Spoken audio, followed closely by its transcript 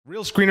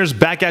Real Screeners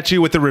back at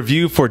you with a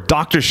review for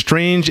Doctor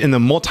Strange in the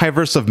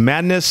Multiverse of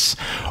Madness.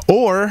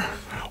 Or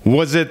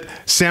was it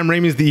Sam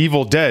Raimi's The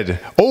Evil Dead?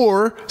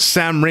 Or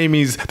Sam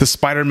Raimi's The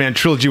Spider-Man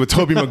Trilogy with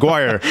Tobey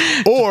Maguire?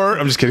 Or,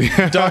 I'm just kidding.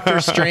 Doctor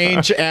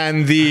Strange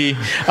and the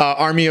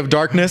Army of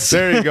Darkness.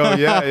 There you go.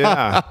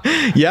 Yeah.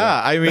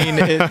 Yeah, I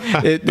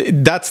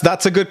mean,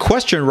 that's a good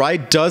question,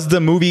 right? Does the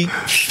movie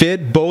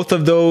fit both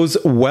of those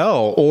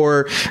well,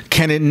 or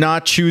can it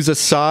not choose a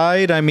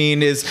side? I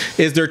mean, is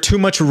there too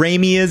much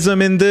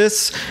Raimiism in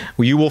this?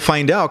 You will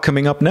find out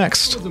coming up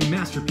next. It was a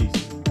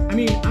masterpiece. I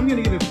mean, I'm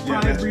gonna give it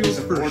 5 reels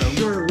for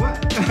sure. What?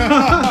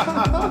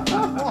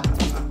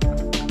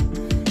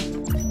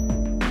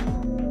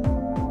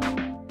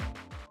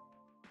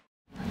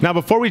 Now,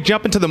 before we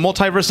jump into the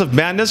Multiverse of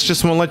Madness,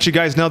 just want to let you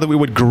guys know that we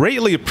would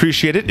greatly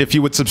appreciate it if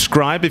you would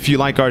subscribe if you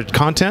like our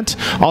content.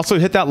 Also,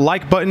 hit that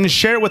like button,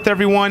 share it with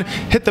everyone,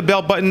 hit the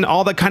bell button,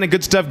 all that kind of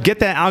good stuff. Get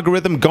that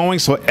algorithm going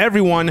so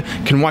everyone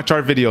can watch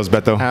our videos,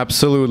 Beto.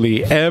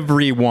 Absolutely.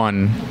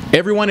 Everyone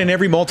in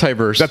every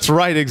multiverse. That's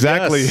right,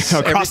 exactly. Yes,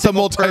 across the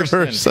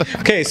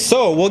multiverse. Okay,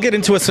 so we'll get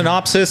into a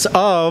synopsis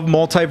of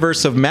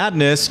Multiverse of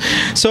Madness.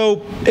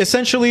 So,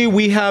 essentially,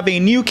 we have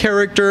a new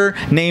character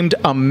named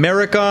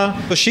America.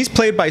 So she's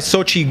played by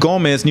Xochitl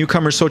Gomez,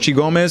 newcomer Xochitl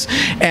Gomez,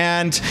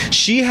 and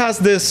she has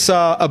this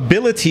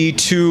ability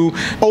to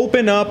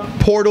open up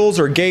portals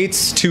or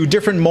gates to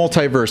different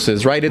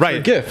multiverses, right? It's her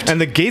gift.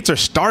 And the gates are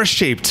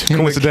star-shaped,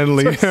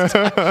 coincidentally.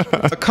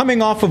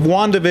 Coming off of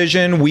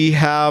WandaVision, we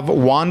have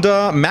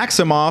Wanda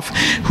Maximoff,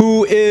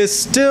 who is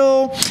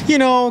still, you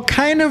know,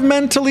 kind of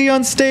mentally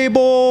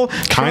unstable.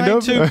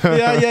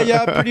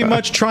 Pretty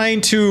much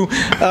trying to,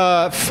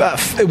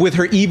 with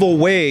her evil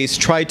ways,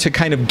 try to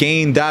kind of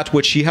gain that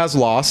which she has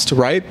lost,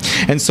 right?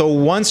 And so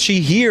once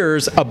she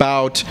hears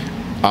about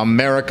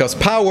America's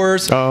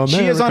powers,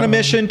 she is on a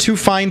mission to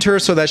find her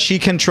so that she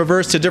can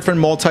traverse to different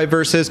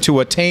multiverses to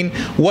attain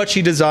what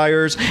she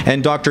desires,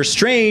 and Doctor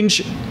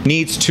Strange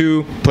needs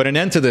to put an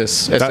end to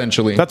this,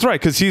 essentially. That's right,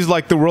 because he's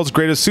like the world's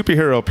greatest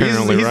superhero,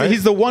 apparently, right?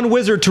 He's the one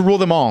wizard to rule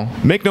them all.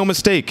 Make no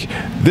mistake,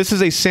 this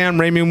is a Sam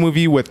Raimi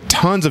movie with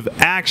tons of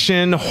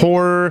action,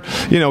 horror,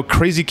 you know,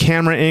 crazy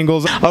camera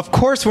angles. Of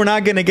course, we're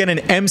not going to get an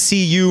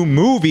MCU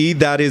movie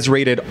that is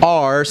rated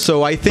R,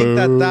 so I think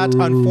that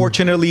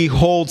unfortunately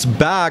holds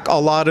back a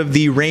lot of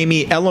the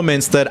Raimi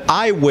elements that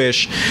I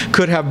wish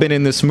could have been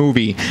in this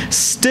movie.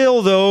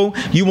 Still, though,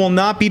 you will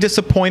not be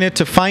disappointed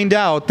to find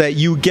out that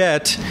you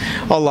get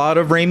a lot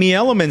of Raimi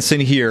elements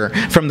in here.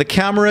 From the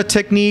camera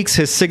techniques,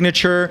 his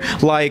signature,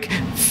 like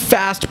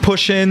fast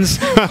push-ins,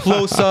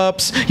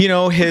 close-ups, you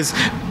know, his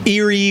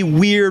eerie,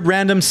 weird,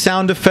 random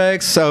sound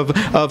effects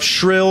of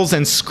shrills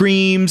and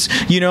screams,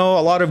 you know,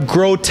 a lot of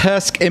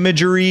grotesque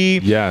imagery.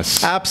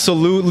 Yes.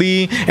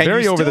 Absolutely. And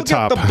very over the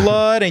top. You still get the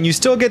blood, and you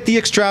still get the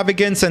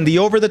extravagance and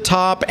the over the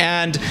top,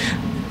 and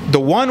the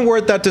one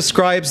word that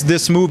describes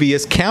this movie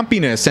is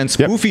campiness and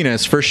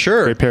spoofiness, for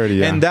sure. Great parody,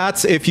 yeah. And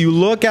that's, if you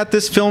look at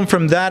this film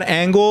from that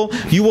angle,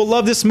 you will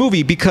love this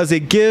movie because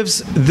it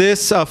gives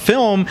this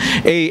film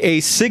a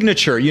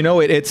signature. You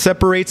know, it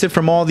separates it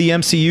from all the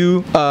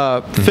MCU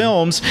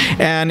films,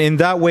 and in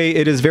that way,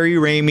 it is very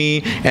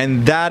Raimi,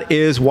 and that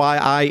is why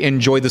I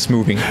enjoy this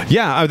movie.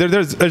 Yeah,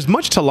 there's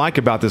much to like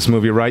about this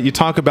movie, right? You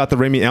talk about the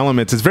Raimi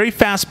elements. It's very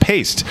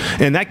fast-paced,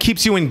 and that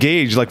keeps you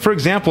engaged. Like, for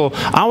example,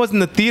 I was in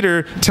the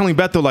theater telling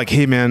Beto, like,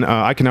 hey man,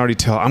 I can already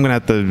tell I'm gonna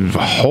have to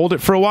hold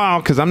it for a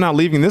while because I'm not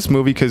leaving this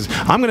movie because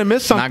I'm gonna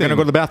miss something. Not gonna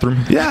go to the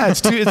bathroom. Yeah,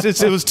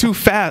 it was too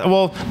fast.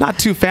 Well, not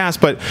too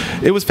fast, but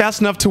it was fast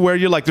enough to where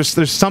you're like,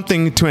 there's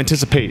something to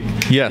anticipate.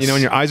 Yes. You know,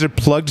 and your eyes are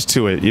plugged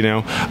to it. You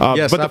know.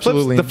 Yes, but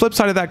absolutely. The flip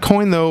side of that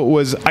coin, though,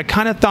 was I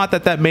kind of thought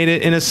that made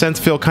it, in a sense,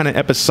 feel kind of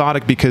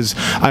episodic because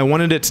I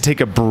wanted it to take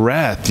a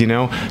breath. You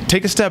know,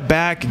 take a step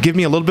back, give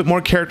me a little bit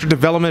more character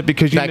development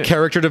because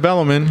character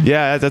development.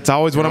 Yeah, that's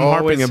always what I'm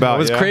harping about. I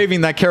was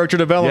craving that character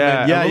development.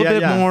 Yeah, a little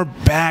bit more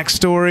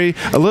backstory,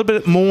 a little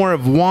bit more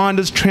of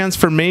Wanda's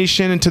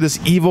transformation into this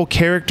evil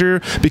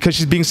character because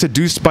she's being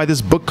seduced by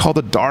this book called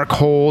The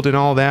Darkhold and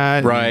all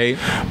that. Right.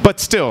 But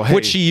still, hey.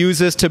 Which she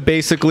uses to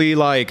basically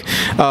like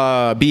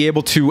be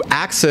able to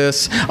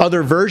access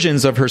other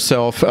versions of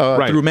herself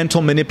through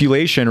mental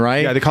manipulation,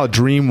 right? Yeah, they call it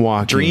dream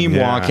walking. Dream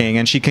walking,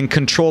 and she can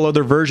control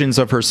other versions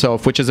of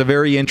herself, which is a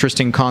very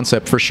interesting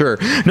concept for sure.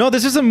 No,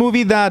 this is a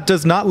movie that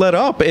does not let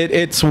up.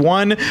 It's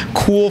one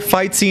cool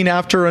fight scene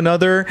after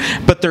another,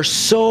 but they're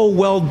so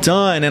well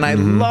done, and I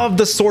love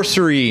the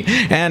sorcery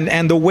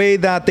and the way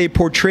that they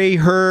portray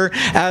her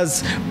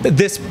as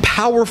this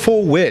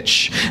powerful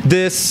witch,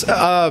 this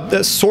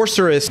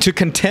sorceress to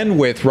contend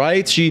with,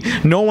 right?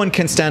 No one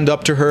can stand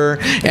up to her,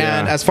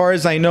 and as far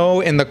as I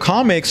know, in the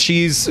comics,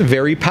 she's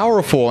very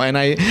powerful, and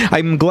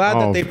I'm glad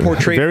that they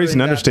portrayed her. Very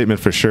an understatement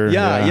for sure.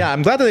 Yeah,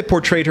 I'm glad that they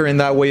portrayed her in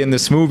that way in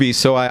this movie,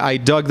 so I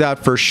dug that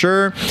for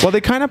sure. Well,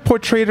 they kind of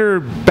portrayed her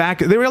back.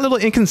 They were a little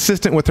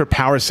inconsistent with her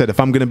power set, if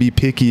I'm going to be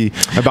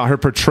nitpicky about her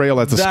portrayal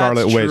as the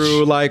Scarlet Witch. That's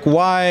true. Like,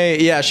 why?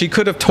 Yeah, she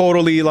could have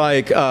totally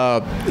like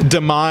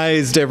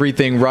demised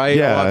everything, right?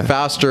 A lot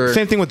faster.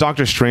 Same thing with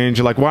Doctor Strange.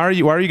 You're like, why are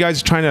you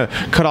guys trying to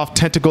cut off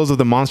tentacles of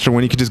the monster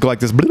when you could just go like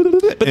this? But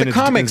the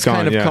comics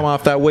kind of come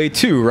off that way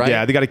too, right?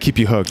 Yeah, they got to keep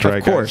you hooked, right?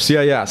 Of course,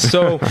 guys? yeah.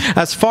 So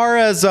as far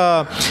as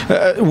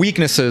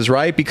weaknesses,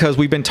 right? Because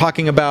we've been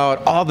talking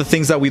about all the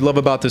things that we love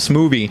about this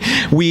movie,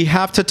 we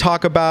have to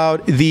talk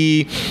about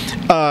the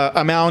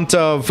amount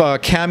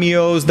of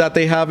cameos that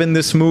they have in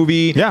this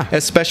movie,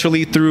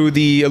 especially through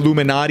the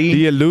Illuminati.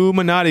 The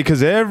Illuminati,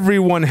 because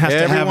everyone has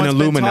to have an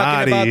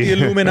Illuminati. Talking about the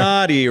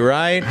Illuminati,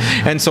 right?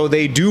 And so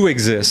they do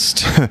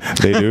exist.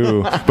 They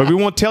do, but we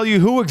won't tell you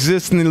who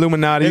exists in the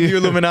Illuminati. In the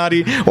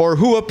Illuminati, or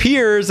who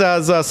appears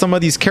as some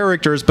of these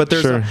characters. But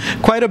there's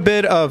quite a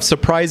bit of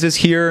surprises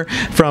here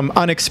from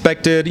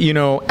unexpected,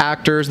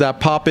 actors that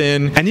pop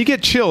in, and you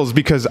get chills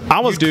because I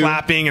was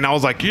clapping and I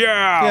was like,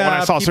 yeah, when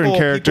I saw certain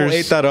characters. People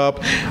ate that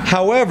up.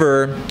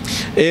 However,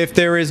 if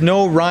there is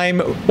no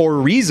rhyme or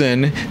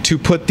reason to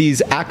put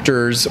these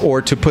actors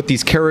or to put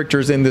these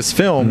characters in this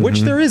film,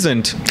 which there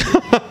isn't.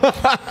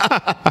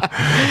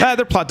 They're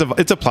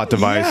it's a plot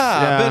device.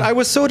 Yeah, but I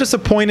was so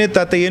disappointed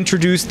that they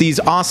introduced these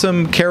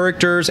awesome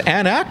characters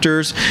and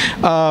actors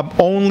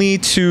only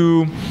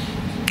to...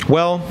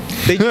 Well,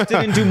 they just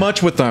didn't do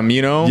much with them,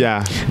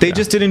 Yeah. They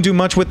just didn't do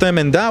much with them,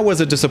 and that was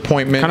a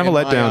disappointment. Kind of a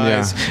letdown,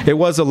 yeah. It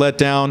was a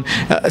letdown.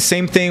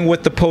 Same thing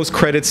with the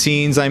post-credit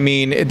scenes. I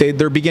mean,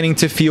 they're beginning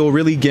to feel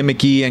really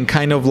gimmicky and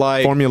kind of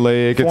like...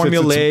 Formulaic.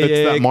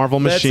 It's that Marvel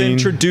machine. Let's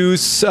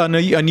introduce a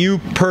new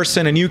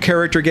person, a new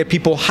character, get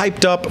people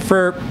hyped up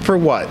for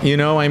what,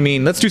 I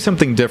mean, let's do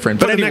something different.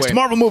 But anyway, the next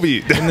Marvel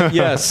movie.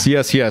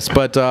 Yes.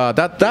 But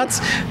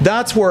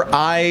that's where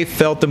I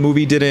felt the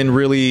movie didn't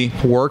really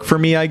work for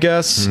me, I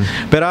guess.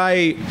 But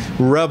I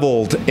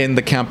reveled in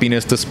the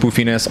campiness, the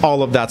spoofiness,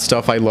 all of that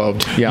stuff I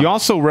loved. Yeah. You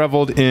also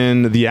reveled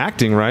in the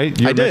acting, right?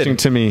 I did.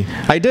 To me.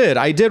 I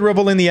did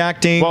revel in the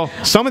acting. Well,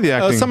 some of the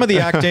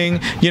acting.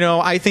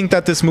 I think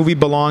that this movie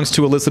belongs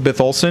to Elizabeth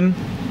Olsen.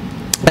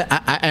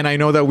 And I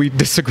know that we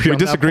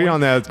disagree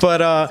on that,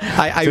 but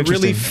I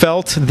really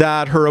felt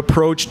that her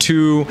approach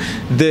to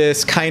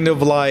this kind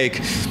of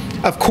like,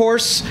 of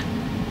course,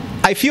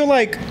 I feel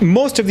like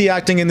most of the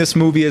acting in this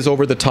movie is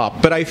over the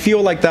top, but I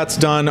feel like that's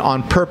done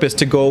on purpose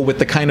to go with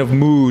the kind of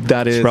mood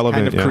that is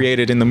relevant, kind of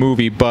created in the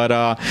movie. But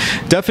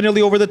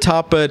definitely over the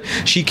top, but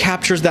she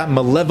captures that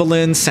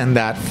malevolence and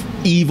that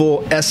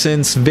evil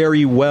essence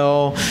very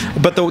well.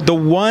 But the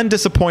one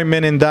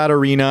disappointment in that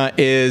arena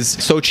is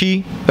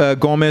Xochitl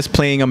Gomez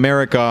playing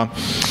America.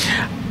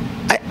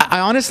 I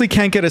honestly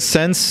can't get a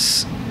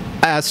sense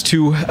as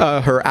to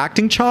her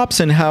acting chops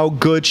and how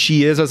good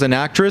she is as an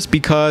actress,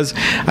 because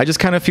I just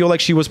kind of feel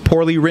like she was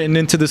poorly written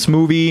into this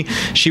movie.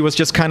 She was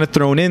just kind of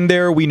thrown in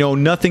there. We know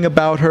nothing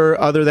about her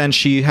other than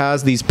she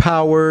has these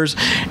powers,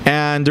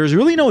 and there's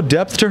really no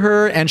depth to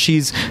her, and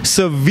she's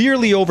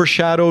severely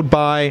overshadowed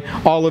by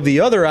all of the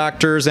other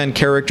actors and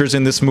characters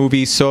in this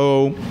movie.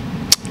 So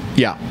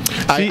yeah,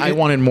 I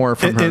wanted more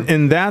from her.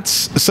 And that's,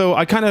 so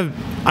I'm kind of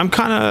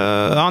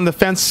on the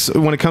fence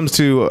when it comes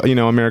to,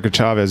 America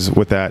Chavez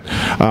with that,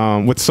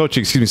 with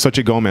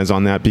Xochitl Gomez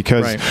on that,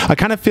 because I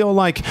kind of feel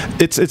like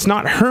it's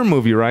not her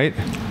movie, right?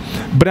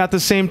 But at the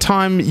same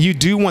time, you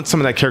do want some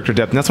of that character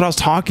depth. And that's what I was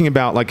talking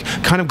about, like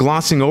kind of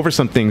glossing over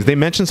some things. They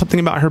mentioned something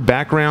about her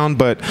background,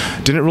 but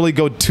didn't really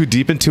go too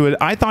deep into it.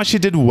 I thought she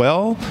did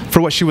well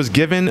for what she was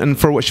given and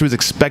for what she was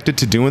expected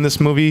to do in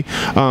this movie.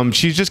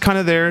 She's just kind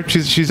of there.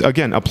 She's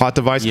again, a plot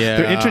device. Yeah.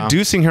 They're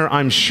introducing her,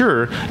 I'm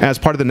sure, as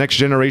part of the next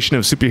generation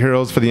of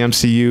superheroes for the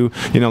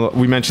MCU.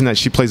 We mentioned that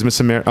she plays Miss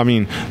America. I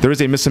mean, there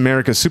is a Miss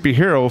America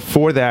superhero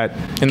for that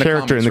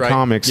character in the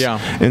comics. Yeah.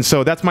 And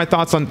so those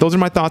are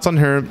my thoughts on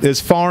her. As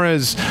far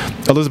as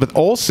Elizabeth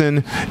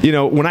Olsen,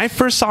 when I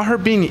first saw her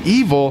being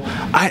evil,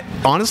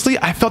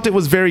 I felt it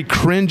was very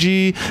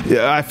cringy.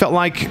 I felt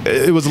like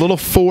it was a little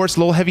forced, a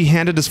little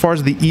heavy-handed as far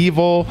as the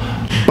evil.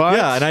 But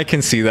yeah, and I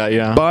can see that.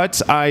 Yeah.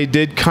 But I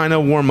did kind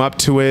of warm up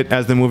to it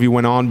as the movie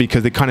went on,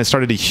 because they kind of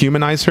started to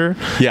humanize her.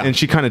 Yeah. And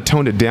she kind of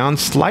toned it down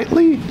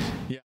slightly.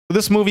 Yeah.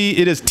 This movie,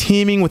 it is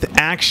teeming with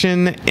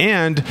action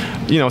and,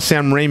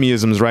 Sam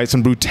Raimi-isms, right?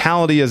 Some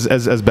brutality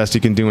as best you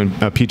can do in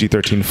a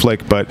PG-13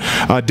 flick. But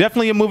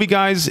definitely a movie,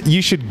 guys,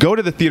 you should go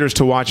to the theaters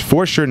to watch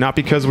for sure. Not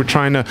because we're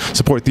trying to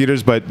support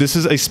theaters, but this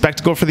is a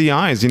spectacle for the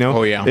eyes,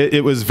 Oh, yeah.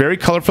 It was very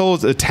colorful. It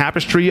was a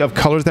tapestry of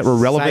colors that were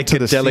relevant to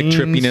the scenes. Psychedelic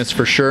trippiness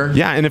for sure.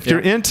 Yeah, and if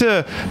you're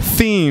into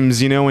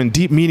themes, and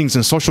deep meanings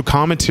and social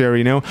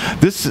commentary,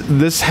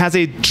 this has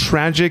a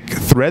tragic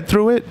thread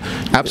through it.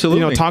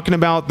 Absolutely. Talking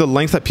about the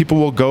lengths that people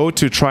will go go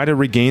to try to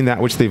regain that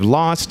which they've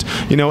lost.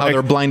 You know, How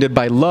they're blinded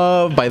by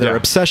love, by their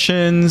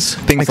obsessions,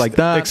 things like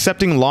that.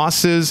 Accepting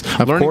losses,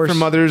 learning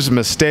from others'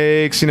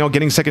 mistakes, you know,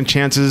 getting second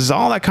chances,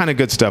 all that kind of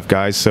good stuff,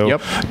 guys. So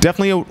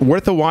definitely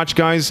worth a watch,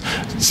 guys.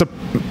 So,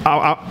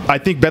 I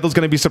think Bethel's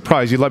going to be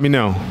surprised. You let me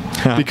know.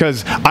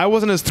 Because I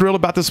wasn't as thrilled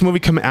about this movie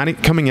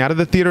coming out of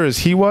the theater as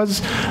he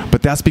was,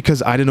 but that's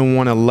because I didn't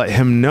want to let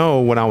him know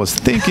what I was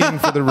thinking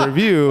for the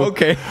review.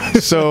 Okay.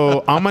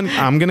 So I'm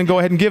gonna go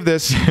ahead and give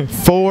this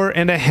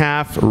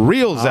 4.5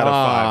 reels out of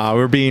 5.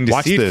 We're being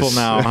deceitful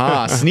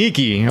now.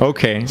 Sneaky.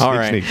 Okay. All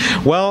right.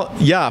 Sneak. Well,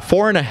 yeah,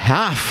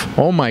 4.5.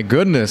 Oh my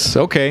goodness.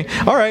 Okay.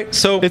 All right.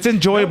 So it's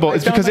enjoyable.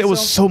 It's because it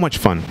was so much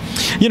fun.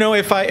 You know,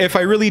 if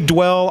I really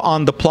dwell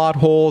on the plot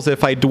holes,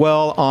 if I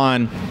dwell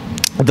on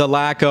the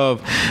lack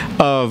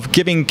of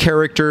giving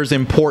characters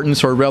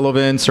importance or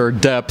relevance or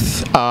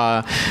depth,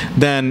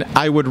 then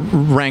I would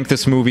rank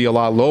this movie a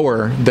lot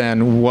lower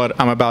than what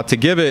I'm about to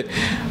give it.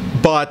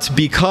 But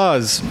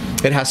because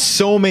it has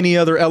so many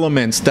other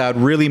elements that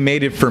really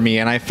made it for me,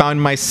 and I found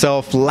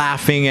myself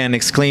laughing and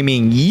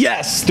exclaiming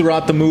yes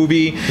throughout the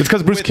movie. It's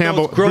because Bruce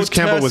Campbell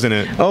was in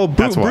it. Oh,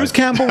 Bruce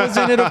Campbell was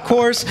in it, of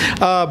course.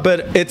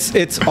 But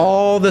it's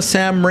all the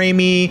Sam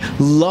Raimi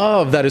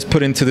love that is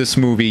put into this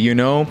movie. You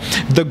know,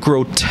 the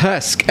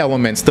grotesque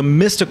elements, the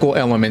mystical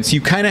elements.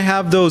 You kind of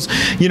have those,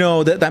 you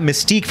know, that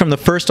mystique from the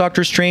first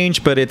Doctor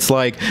Strange, but it's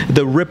like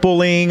the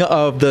rippling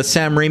of the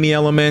Sam Raimi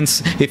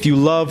elements. If you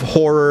love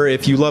horror,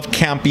 if you love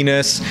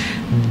campiness,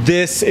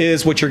 this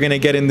is what you're going to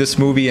get in this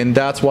movie, and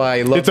that's why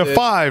I love it. It's a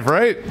 5,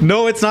 right?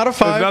 No, it's not a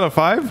 5. It's not a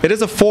 5? It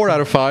is a 4 out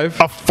of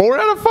 5. A 4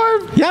 out of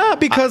 5? Yeah,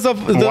 because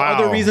of the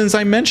other reasons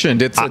I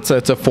mentioned. It's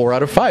a 4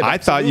 out of 5. I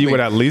thought you would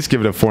at least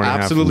give it a 4.5.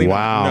 Absolutely.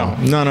 Wow.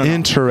 No.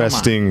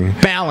 Interesting.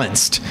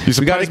 Balanced.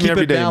 We got to keep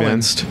it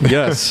balanced.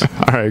 Yes.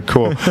 All right,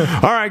 cool.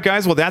 All right,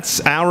 guys. Well, that's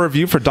our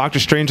review for Doctor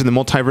Strange in the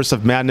Multiverse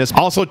of Madness.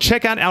 Also,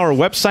 check out our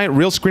website,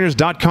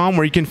 realscreeners.com,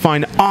 where you can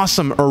find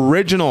awesome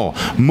original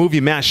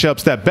movie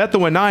mashups that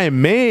Bethel and I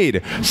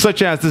made,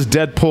 such as this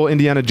Deadpool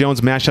Indiana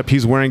Jones mashup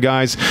he's wearing,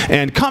 guys.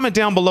 And comment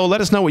down below.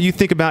 Let us know what you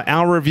think about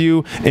our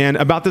review and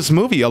about this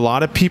movie. A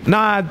lot of people,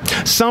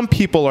 some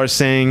people are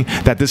saying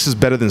that this is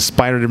better than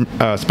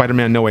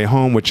Spider-Man No Way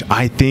Home, which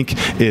I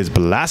think is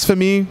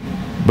blasphemy.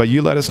 But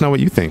you let us know what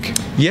you think.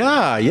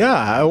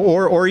 Yeah.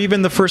 Or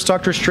even the first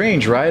Doctor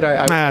Strange, right?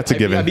 That's a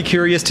given. I'd be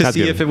curious to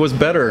see if it was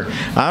better.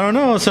 I don't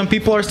know. Some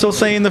people are still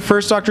saying the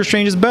first Doctor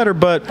Strange is better,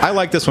 but I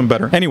like this one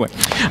better. Anyway,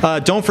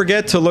 don't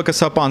forget to look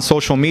us up on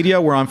social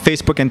media. We're on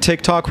Facebook and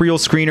TikTok, Real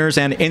Screeners,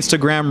 and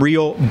Instagram,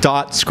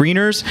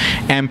 real.screeners.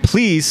 And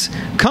please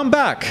come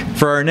back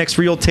for our next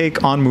Real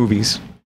Take on movies.